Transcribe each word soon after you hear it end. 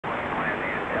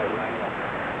radio.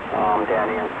 Down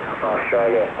here in South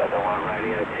Australia, so the one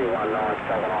radio 219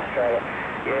 Southern Australia.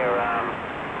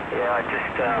 Yeah, I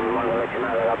just wanted to let you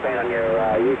know that I've been on your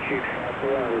YouTube site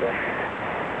there, and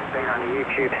been on the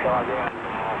YouTube side there,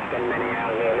 and spent many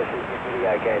hours there listening to the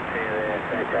video gates there.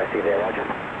 Fantastic there, Roger.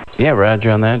 Yeah,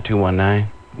 Roger on that, 219.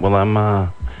 Well,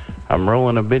 I'm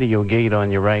rolling a video gate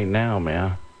on you right now,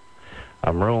 man.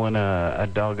 I'm rolling a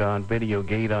doggone video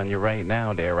gate on you right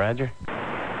now there, Roger.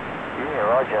 Yeah,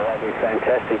 Roger, that'd be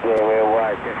fantastic there. We'll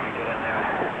definitely get in there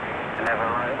and have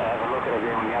a look at it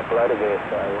there when you upload it there.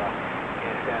 So, yeah,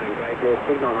 it's sounding great there.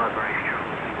 Signal's not very strong.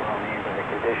 I think we're on the end of the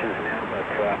conditions now, but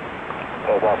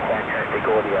we've got fantastic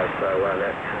audio. So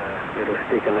that little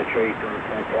stick in the tree doing a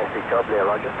fantastic job there,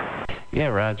 Roger.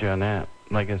 Yeah, Roger on that.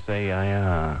 Like I say,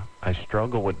 I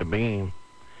struggle with the beam.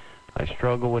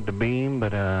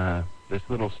 But this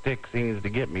little stick seems to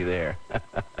get me there.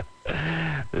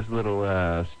 This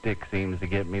little stick seems to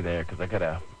get me there because I got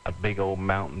a big old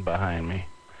mountain behind me.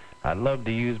 I'd love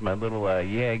to use my little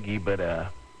Yagi, but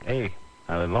hey,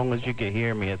 as long as you can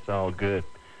hear me, it's all good.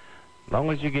 As long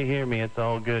as you can hear me, it's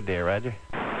all good there, Roger.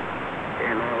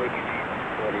 Yeah, no, we can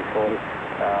hear 40.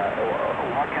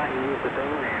 Why can't you use the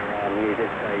beam there? You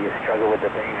just say you struggle with the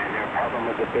beam. Is there a problem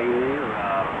with the beam there?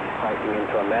 Facing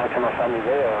into a mountain or something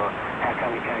there? Or how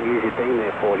come you can't use your beam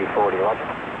there, 40, Roger?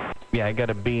 Yeah, I got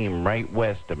a beam right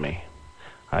west of me.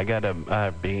 I got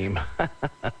a beam.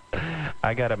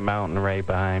 I got a mountain right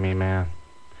behind me, man.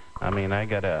 I mean, I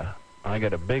got a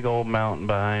big old mountain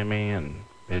behind me, and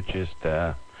it just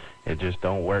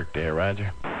don't work there,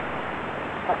 Roger.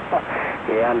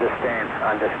 Yeah, understand.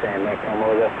 No problem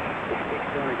with it. It's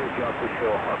doing a good job for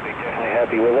sure. I'll be definitely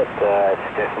happy with it.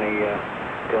 It's definitely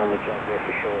doing the job there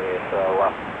for sure. Yeah. So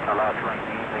I know it's late in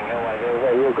the evening. Anyway, there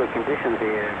were real good conditions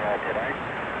here today.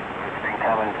 It's been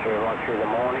coming through right through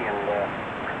the morning, and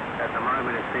at the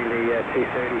moment it's nearly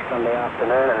 2:30 Sunday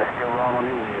afternoon, and it's still rolling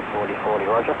in there, 40,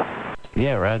 Roger.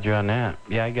 Yeah, Roger on that.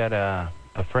 Yeah, I got a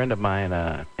friend of mine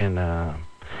in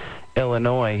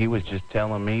Illinois. He was just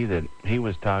telling me that he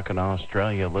was talking to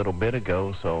Australia a little bit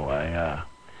ago, so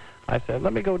I said,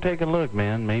 let me go take a look,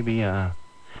 man. Maybe I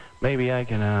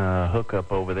can hook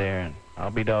up over there, and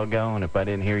I'll be doggone if I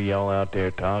didn't hear y'all out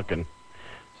there talking.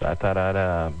 So I thought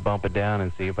I'd bump it down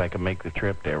and see if I can make the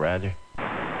trip there, Roger. Yeah,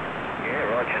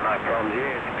 Roger, no problems.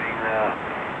 Yeah, it's been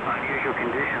unusual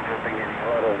conditions. We've been getting a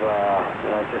lot of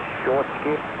just short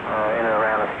skip in and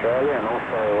around Australia, and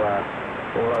also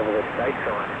all over the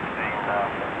stateside. It's been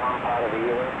from one part of the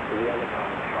US to the other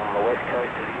part, from the west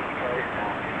coast to the east coast, and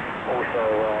also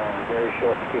very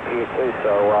short skip here too.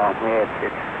 So yeah, it's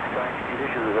strange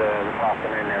conditions this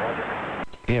afternoon there, Roger.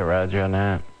 Yeah, Roger on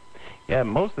that. Yeah,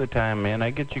 most of the time, man, I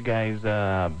get you guys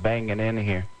banging in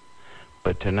here.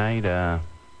 But tonight,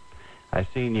 I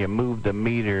seen you move the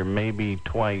meter maybe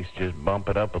twice, just bump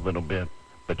it up a little bit.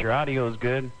 But your audio is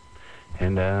good,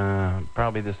 and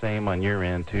probably the same on your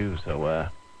end too. So,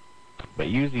 but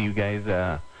usually you guys,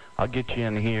 I'll get you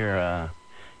in here,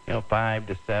 5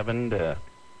 to 7 to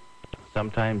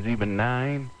sometimes even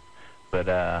 9. But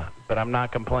I'm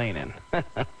not complaining.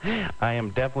 I am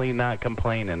definitely not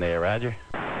complaining there, Roger.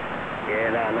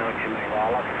 Yeah, no, I know what you mean.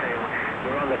 Like I say,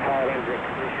 we're on the tail end of the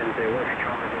conditions. They were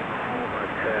stronger than before,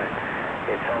 but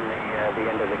it's on the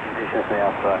end of the conditions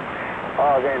now. So,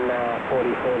 then 40,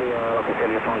 like I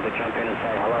said, I just wanted to jump in and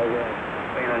say hello there.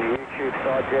 Been on the YouTube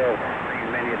site there,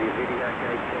 seen many of these video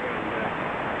gates there,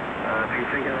 and been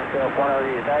thinking to myself, one of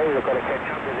these days I've got to catch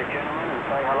up with the gentleman and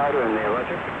say hello to him there,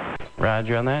 Roger.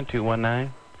 Roger on that,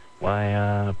 219. Well,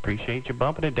 I appreciate you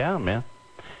bumping it down, man.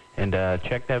 And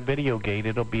check that video gate.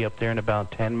 It'll be up there in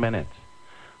about 10 minutes.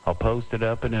 I'll post it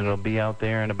up, and it'll be out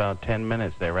there in about 10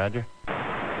 minutes there, Roger. Will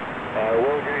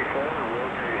do, sir.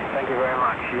 Will do. Thank you very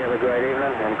much. You have a great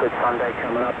evening and good Sunday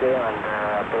coming up there. And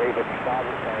I believe it's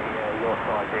Father's Day, your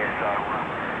side there. So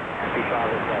happy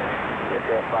Father's Day. Yes,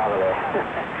 our father there.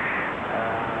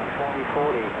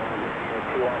 40,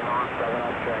 219 Southern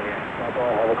Australia.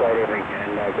 Bye-bye. Have a great evening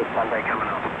and good Sunday coming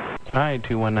up. All right,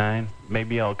 219.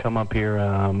 Maybe I'll come up here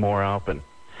more often.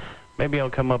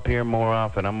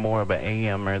 I'm more of an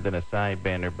AMer than a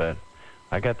sidebender, but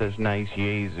I got this nice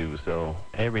Yaesu, so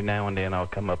every now and then I'll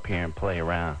come up here and play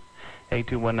around. Hey,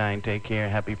 219, take care.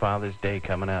 Happy Father's Day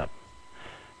coming up.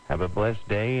 Have a blessed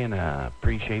day, and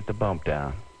appreciate the bump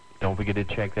down. Don't forget to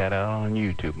check that out on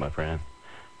YouTube, my friend.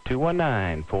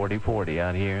 219-4040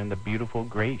 out here in the beautiful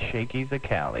Great Shakies of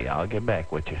Cali. I'll get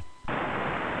back with you. Okay,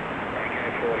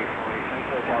 4040. Thanks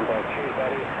for the time back. Cheers,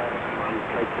 buddy. Have a good one.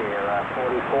 Take care.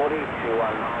 4040 219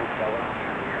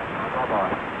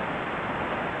 Bye-bye.